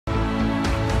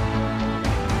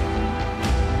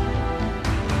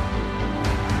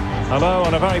Hello,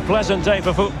 and a very pleasant day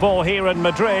for football here in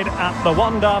Madrid at the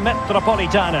Wanda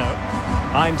Metropolitano.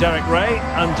 I'm Derek Ray,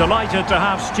 and delighted to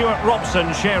have Stuart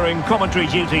Robson sharing commentary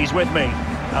duties with me.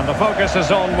 And the focus is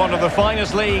on one of the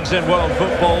finest leagues in world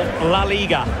football, La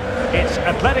Liga. It's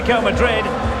Atletico Madrid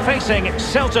facing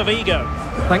Celta Vigo.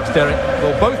 Thanks, Derek.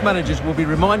 Well, both managers will be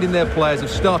reminding their players of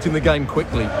starting the game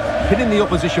quickly, hitting the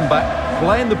opposition back,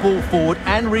 playing the ball forward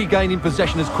and regaining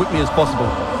possession as quickly as possible.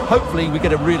 Hopefully we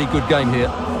get a really good game here.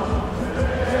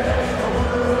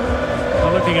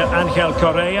 Looking at Angel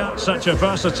Correa, such a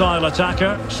versatile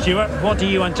attacker. Stuart, what do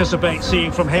you anticipate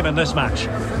seeing from him in this match?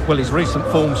 Well, his recent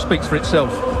form speaks for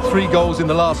itself. 3 goals in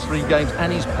the last 3 games,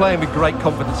 and he's playing with great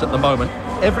confidence at the moment.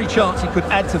 Every chance he could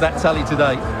add to that tally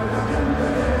today.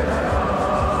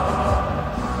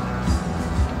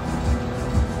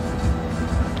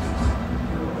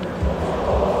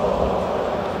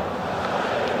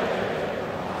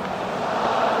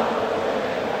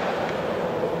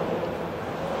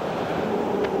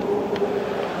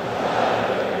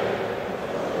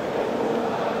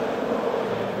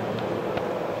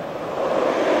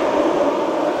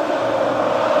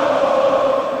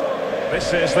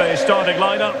 This is the starting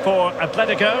lineup for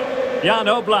Atletico. Jan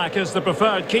Oblak is the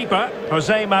preferred keeper.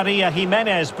 Jose Maria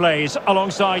Jimenez plays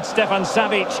alongside Stefan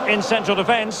Savic in central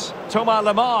defence. Thomas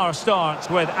Lemar starts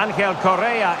with Angel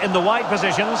Correa in the wide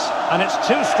positions. And it's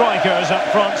 2 strikers up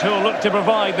front who'll look to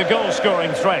provide the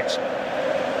goal-scoring threat.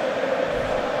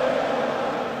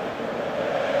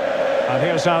 And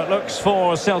here's how it looks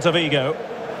for Celta Vigo.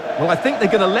 Well, I think they're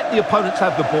going to let the opponents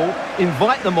have the ball,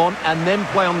 invite them on and then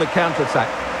play on the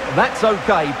counter-attack. That's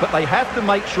okay, but they have to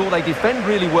make sure they defend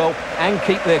really well and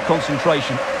keep their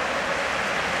concentration.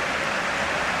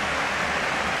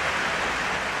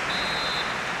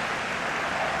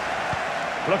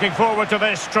 Looking forward to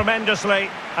this tremendously.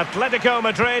 Atletico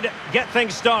Madrid get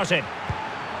things started.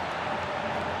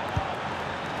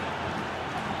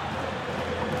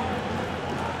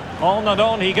 On and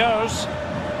on he goes.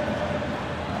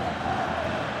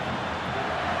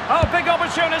 Oh, big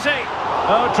opportunity.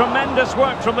 Oh, tremendous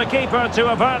work from the keeper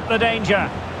to avert the danger.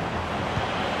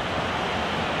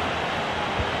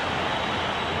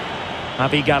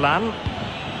 Javi Galan.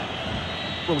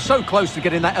 Well, so close to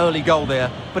getting that early goal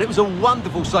there, but it was a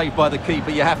wonderful save by the keeper,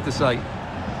 you have to say.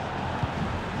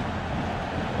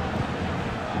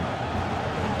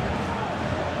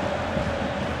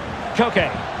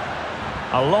 Koke.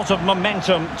 A lot of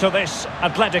momentum to this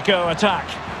Atletico attack.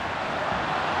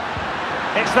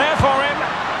 It's there for him.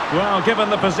 Well, given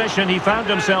the position he found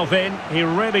himself in, he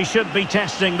really should be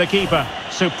testing the keeper.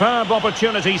 Superb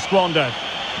opportunity squandered.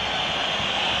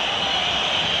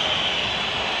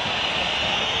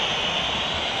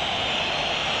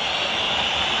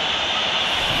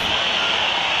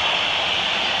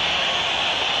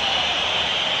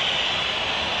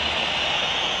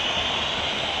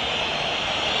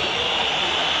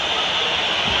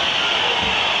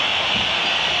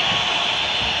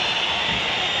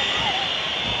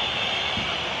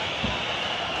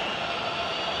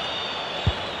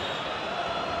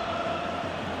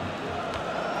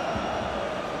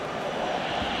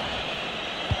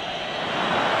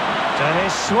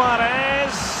 Denis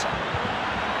Suarez.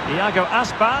 Iago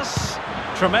Aspas.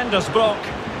 Tremendous block.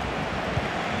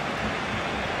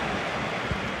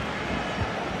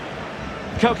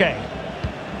 Koke.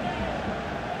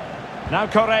 Now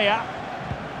Correa.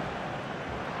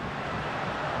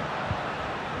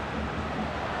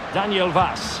 Daniel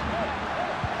Vaz.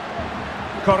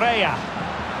 Correa.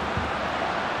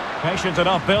 Patient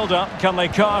enough build-up. Can they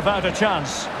carve out a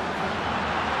chance?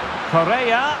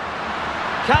 Correa.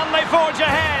 Can they forge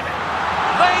ahead?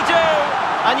 They do!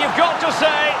 And you've got to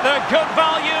say they're good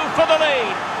value for the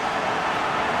lead.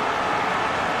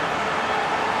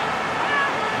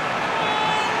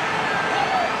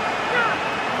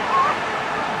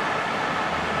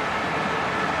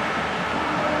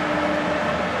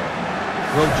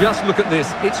 Well, just look at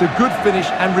this. It's a good finish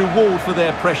and reward for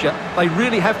their pressure. They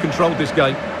really have controlled this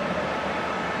game.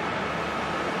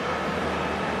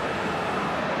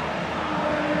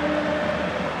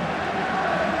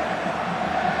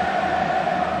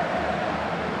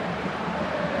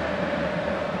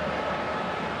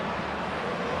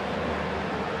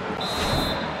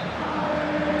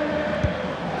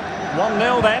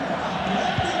 Nil then.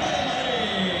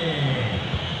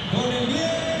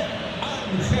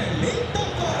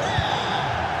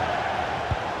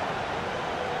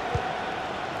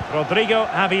 Rodrigo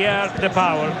Javier de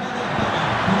Paul.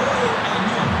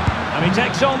 And he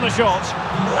takes on the shot.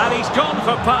 And he's gone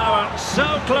for power.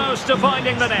 So close to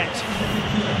finding the net.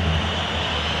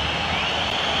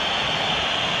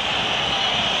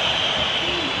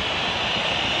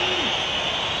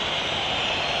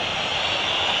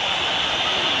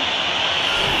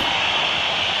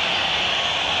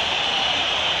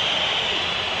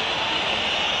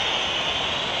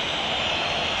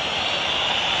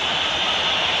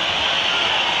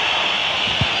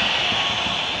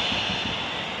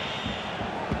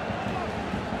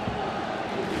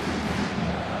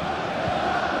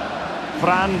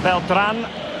 Fran Beltran.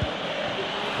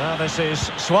 Now this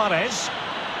is Suarez.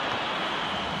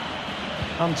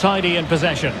 Untidy in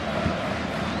possession.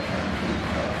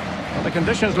 Well, the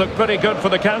conditions look pretty good for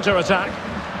the counter-attack.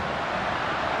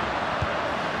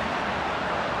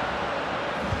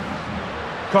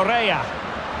 Correa.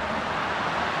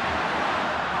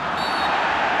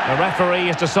 The referee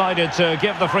has decided to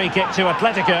give the free kick to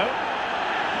Atletico.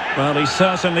 Well, he's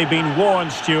certainly been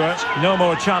warned, Stuart. No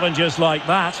more challenges like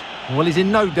that. Well, he's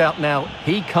in no doubt now.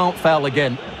 He can't foul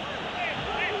again.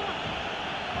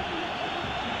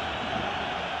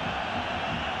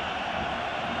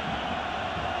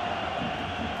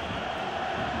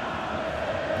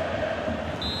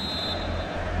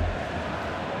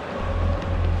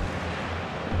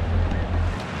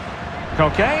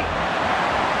 Okay.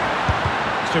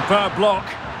 Superb block.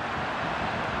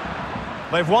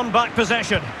 They've won back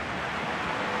possession.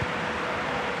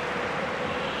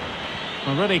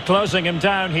 We're really closing him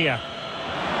down here.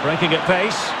 Breaking at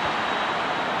pace.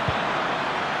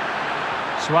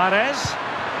 Suarez.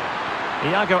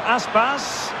 Iago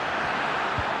Aspas.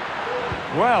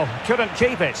 Well, couldn't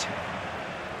keep it.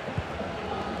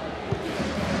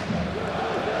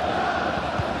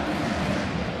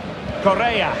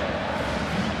 Correa.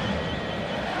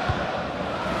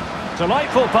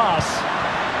 Delightful pass.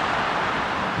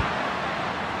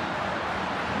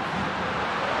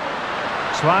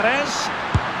 Suarez.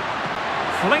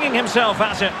 Flinging himself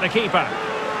at it, the keeper.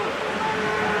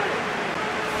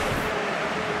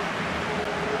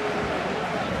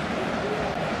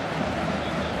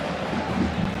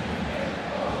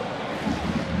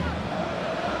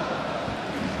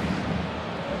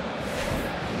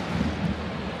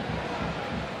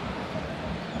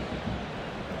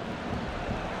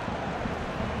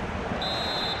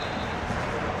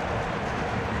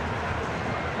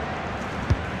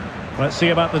 Let's see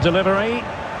about the delivery.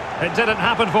 It didn't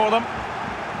happen for them.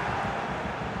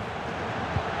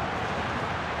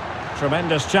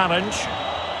 Tremendous challenge.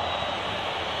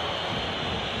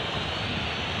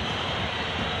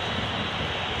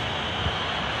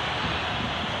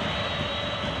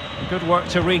 Good work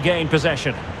to regain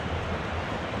possession.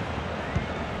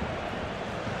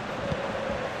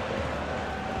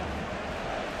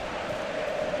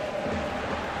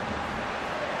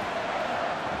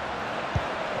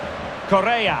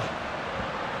 Correa.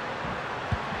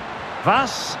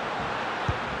 Vas.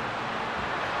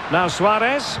 Now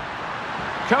Suarez.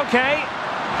 Koke.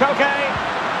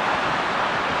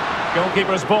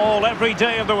 Goalkeeper's ball every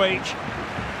day of the week.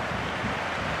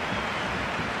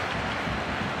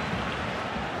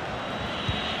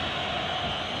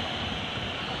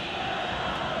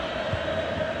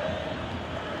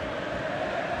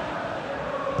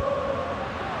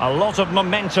 A lot of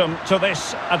momentum to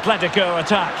this Atletico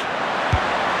attack.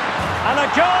 And a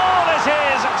goal it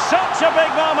is! Such a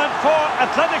big moment for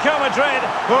Atletico Madrid,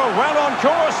 who are well on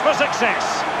course for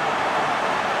success.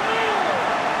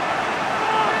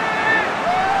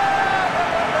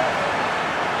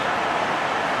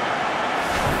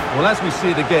 Well, as we see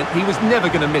it again, he was never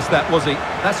going to miss that, was he?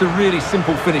 That's a really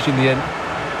simple finish in the end.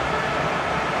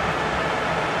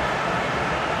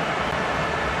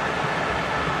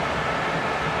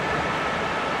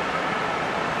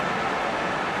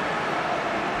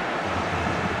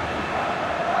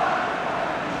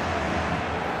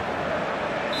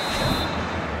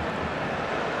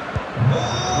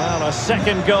 Well, a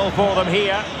second goal for them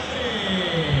here.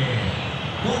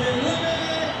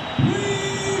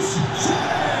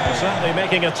 Certainly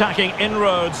making attacking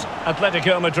inroads,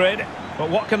 Atletico Madrid.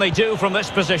 But what can they do from this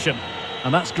position?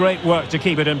 And that's great work to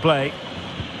keep it in play.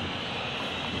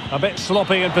 A bit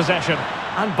sloppy in possession.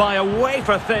 And by a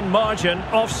wafer-thin margin,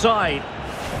 offside.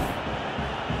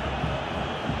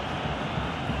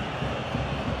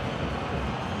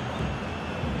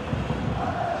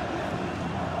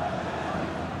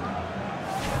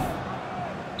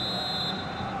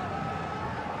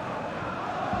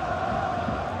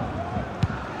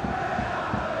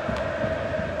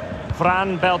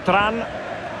 Fran Beltran.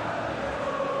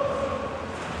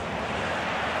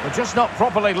 We're just not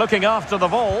properly looking after the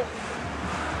ball.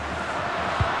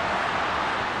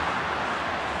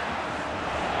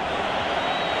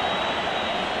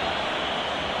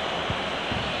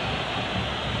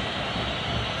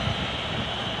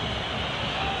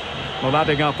 Well,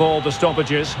 adding up all the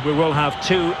stoppages, we will have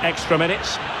 2 extra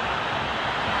minutes.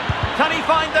 Can he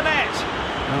find the net?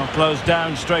 Well, closed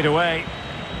down straight away.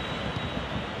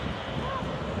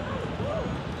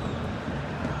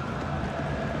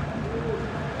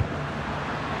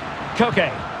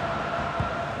 Koke.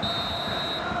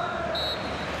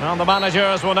 And the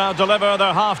managers will now deliver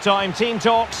their half-time team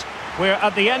talks We're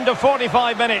at the end of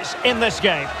 45 minutes in this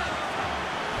game.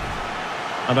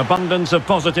 An abundance of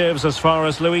positives as far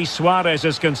as Luis Suarez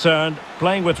is concerned.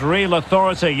 Playing with real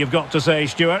authority, you've got to say,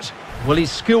 Stuart. Well,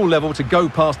 his skill level to go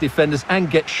past defenders and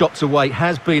get shots away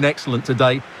has been excellent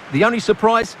today. The only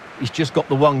surprise, he's just got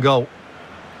the one goal.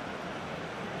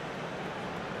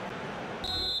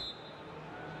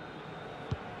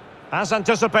 As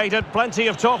anticipated, plenty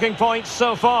of talking points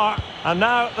so far. And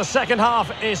now the second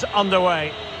half is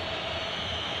underway.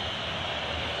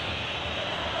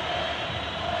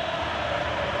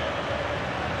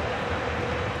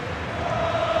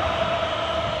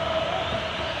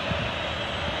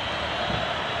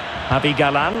 Javi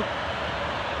Galan.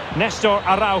 Nestor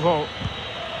Araujo.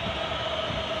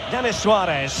 Denis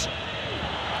Suarez.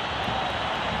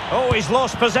 Oh, he's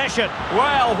lost possession.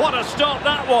 Well, what a stop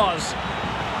that was.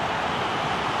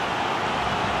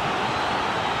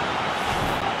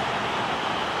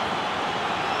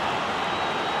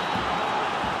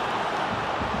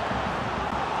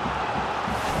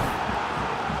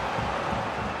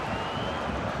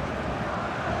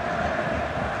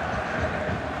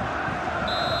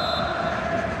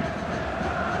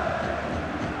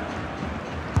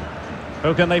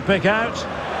 Who can they pick out?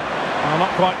 Well, not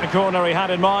quite the corner he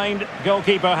had in mind.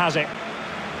 Goalkeeper has it.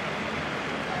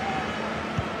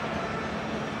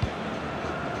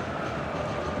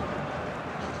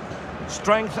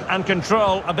 Strength and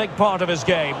control, a big part of his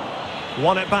game.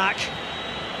 Won it back.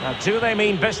 Now, do they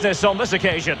mean business on this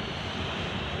occasion?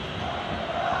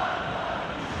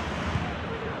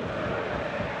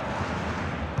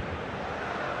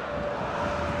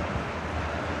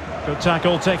 Good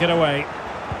tackle, taken away.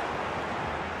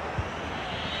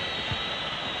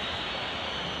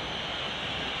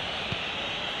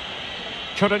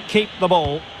 Couldn't keep the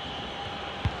ball.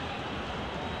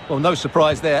 Well, no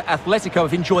surprise there. Atletico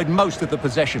have enjoyed most of the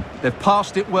possession. They've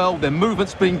passed it well, their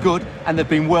movement's been good, and they've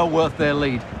been well worth their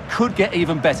lead. Could get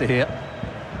even better here.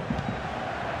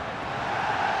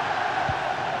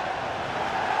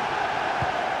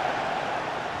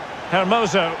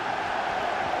 Hermoso.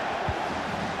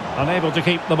 Unable to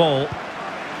keep the ball.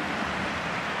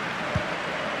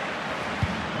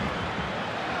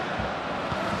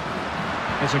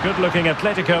 It's a good-looking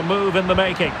Atletico move in the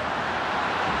making.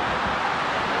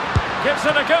 Gives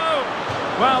it a go.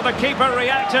 Well, the keeper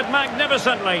reacted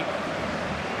magnificently.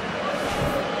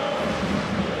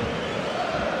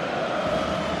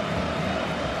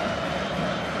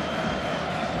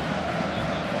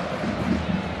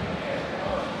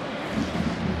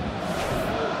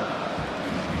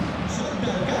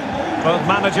 Both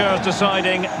managers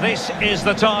deciding this is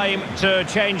the time to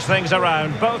change things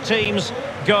around. Both teams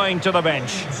going to the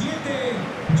bench.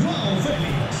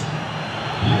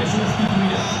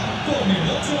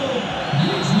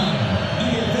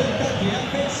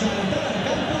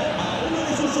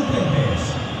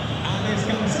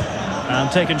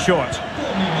 And taken short.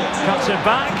 Cuts it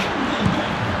back.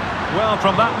 Well,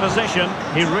 from that position,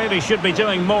 he really should be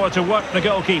doing more to work the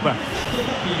goalkeeper.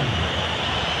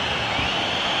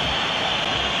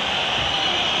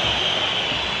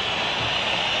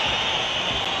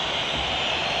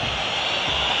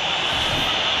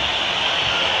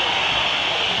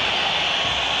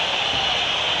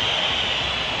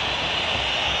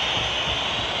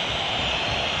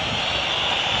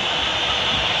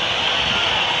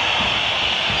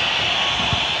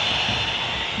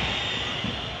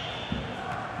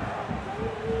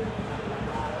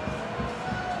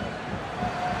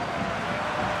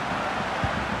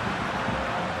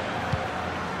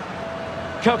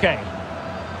 Koke.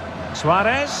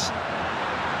 Suarez.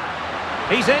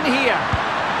 He's in here.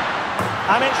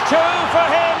 And it's 2 for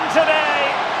him today.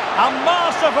 A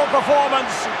masterful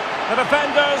performance. The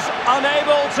defenders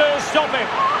unable to stop him.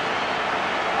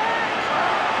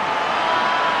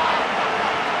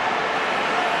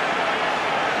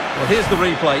 Well, here's the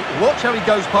replay. Watch how he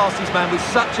goes past his man with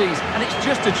such ease, and it's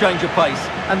just a change of pace.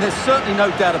 And there's certainly no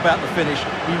doubt about the finish.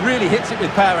 He really hits it with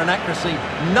power and accuracy.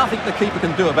 Nothing the keeper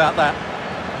can do about that.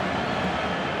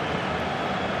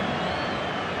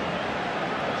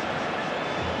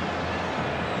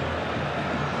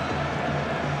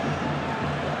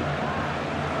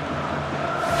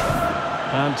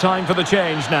 And time for the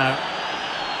change now.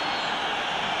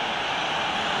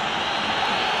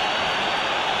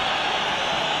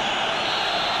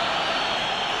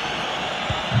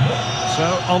 So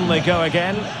on they go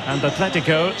again, and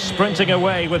Atletico sprinting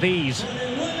away with ease.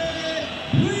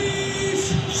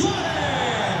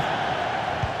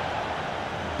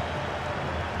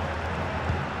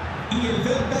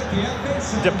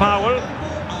 De Paul.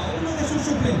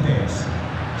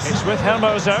 It's with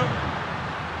Hermoso.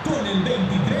 el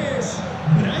 23,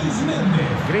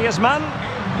 Griezmann.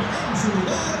 en su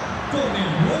lugar, con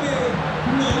el 9,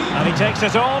 Molina. And he takes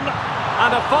it on.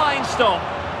 And a fine stop.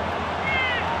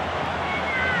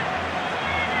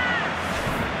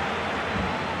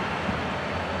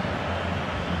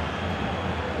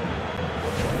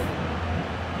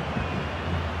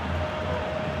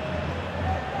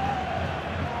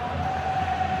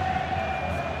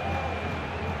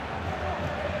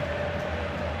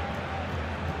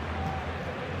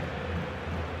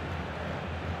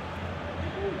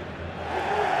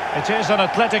 It is an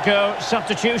Atletico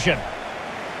substitution.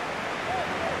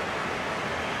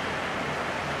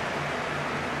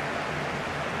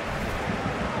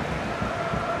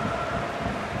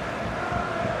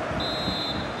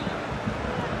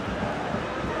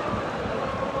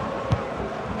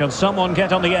 Can someone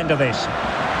get on the end of this?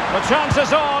 The chance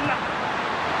is on.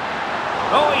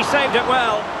 Oh, he saved it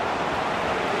well.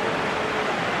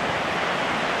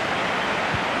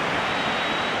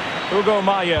 Hugo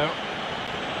Mayo.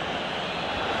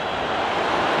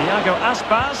 Iago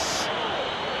Aspas.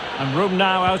 And room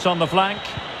now out on the flank.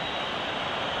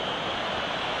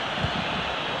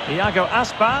 Iago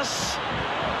Aspas.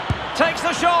 Takes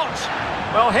the shot.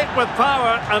 Well, hit with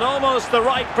power and almost the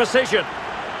right precision.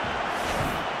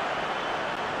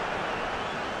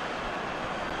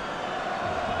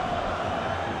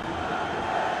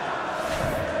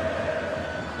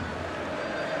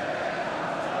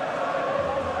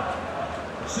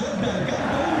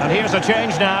 And here's a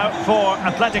change now for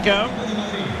Atletico.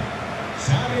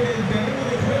 Sale del terreno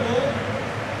de juego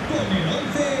con el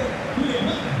 11,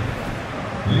 Lemar.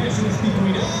 Le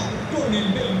sustituirá con el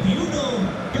 21,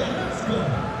 Carrasco.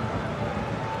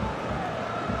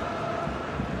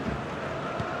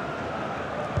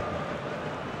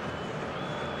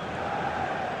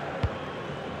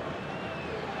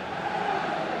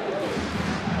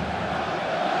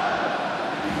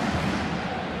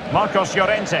 Marcos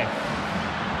Llorente.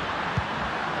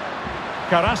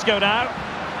 Carrasco now.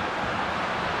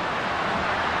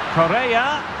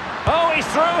 Correa. Oh, he's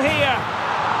through here.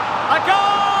 A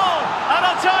goal! And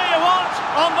I'll tell you what,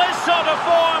 on this sort of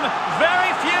form,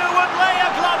 very few would lay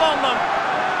a glove on them.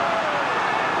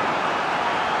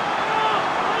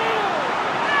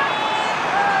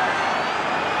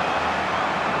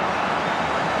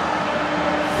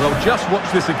 Well, just watch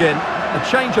this again. A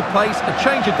change of pace, a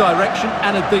change of direction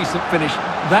and a decent finish.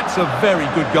 That's a very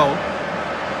good goal.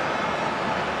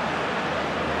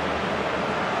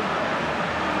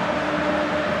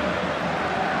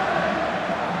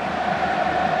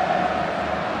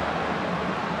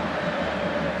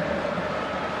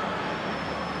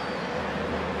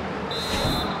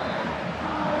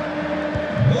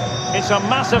 It's a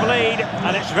massive lead,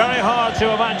 and it's very hard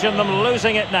to imagine them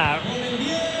losing it now.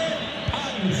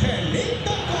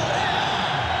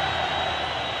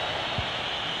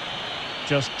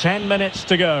 Just 10 minutes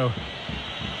to go.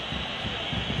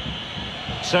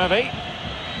 Servi.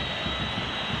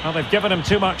 Well, they've given him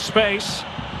too much space.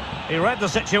 He read the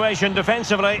situation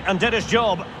defensively and did his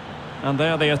job. And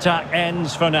there the attack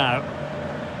ends for now.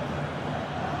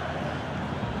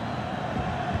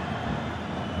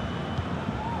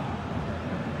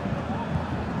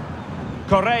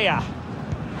 Correa.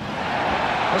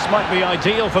 This might be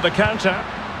ideal for the counter.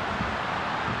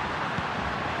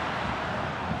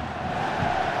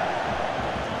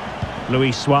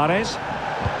 Luis Suarez.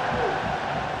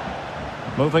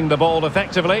 Moving the ball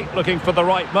effectively, looking for the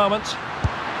right moment.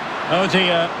 Oh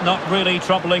dear, not really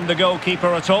troubling the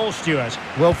goalkeeper at all, Stuart.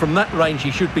 Well, from that range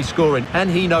he should be scoring, and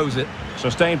he knows it.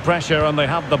 Sustained pressure and they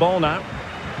have the ball now.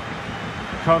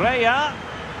 Correa.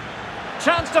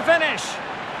 Chance to finish.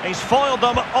 He's foiled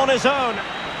them on his own.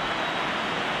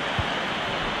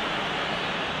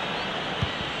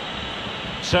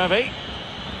 Servi.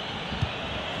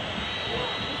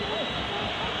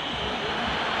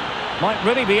 Might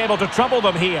really be able to trouble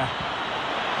them here.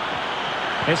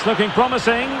 It's looking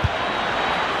promising.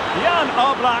 Jan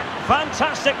Oblak,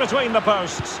 fantastic between the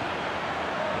posts.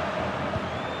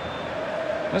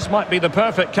 This might be the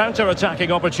perfect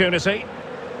counter-attacking opportunity.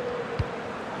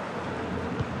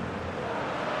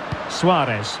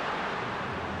 Suarez.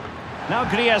 Now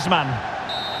Griezmann.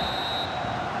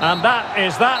 And that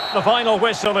is that. The final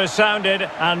whistle is sounded,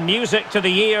 and music to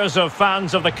the ears of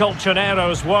fans of the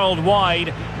Colchoneros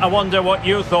worldwide. I wonder what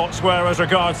your thoughts were as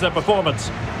regards their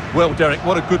performance. Well, Derek,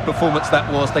 what a good performance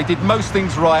that was. They did most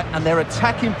things right, and their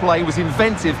attacking play was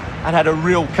inventive and had a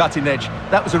real cutting edge.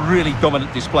 That was a really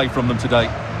dominant display from them today.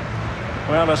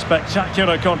 Well, a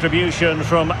spectacular contribution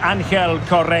from Angel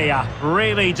Correa.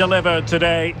 Really delivered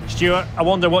today. Stuart, I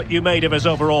wonder what you made of his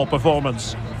overall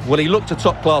performance. Well, he looked a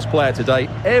top-class player today.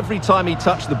 Every time he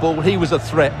touched the ball, he was a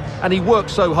threat. And he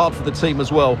worked so hard for the team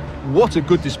as well. What a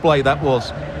good display that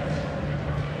was.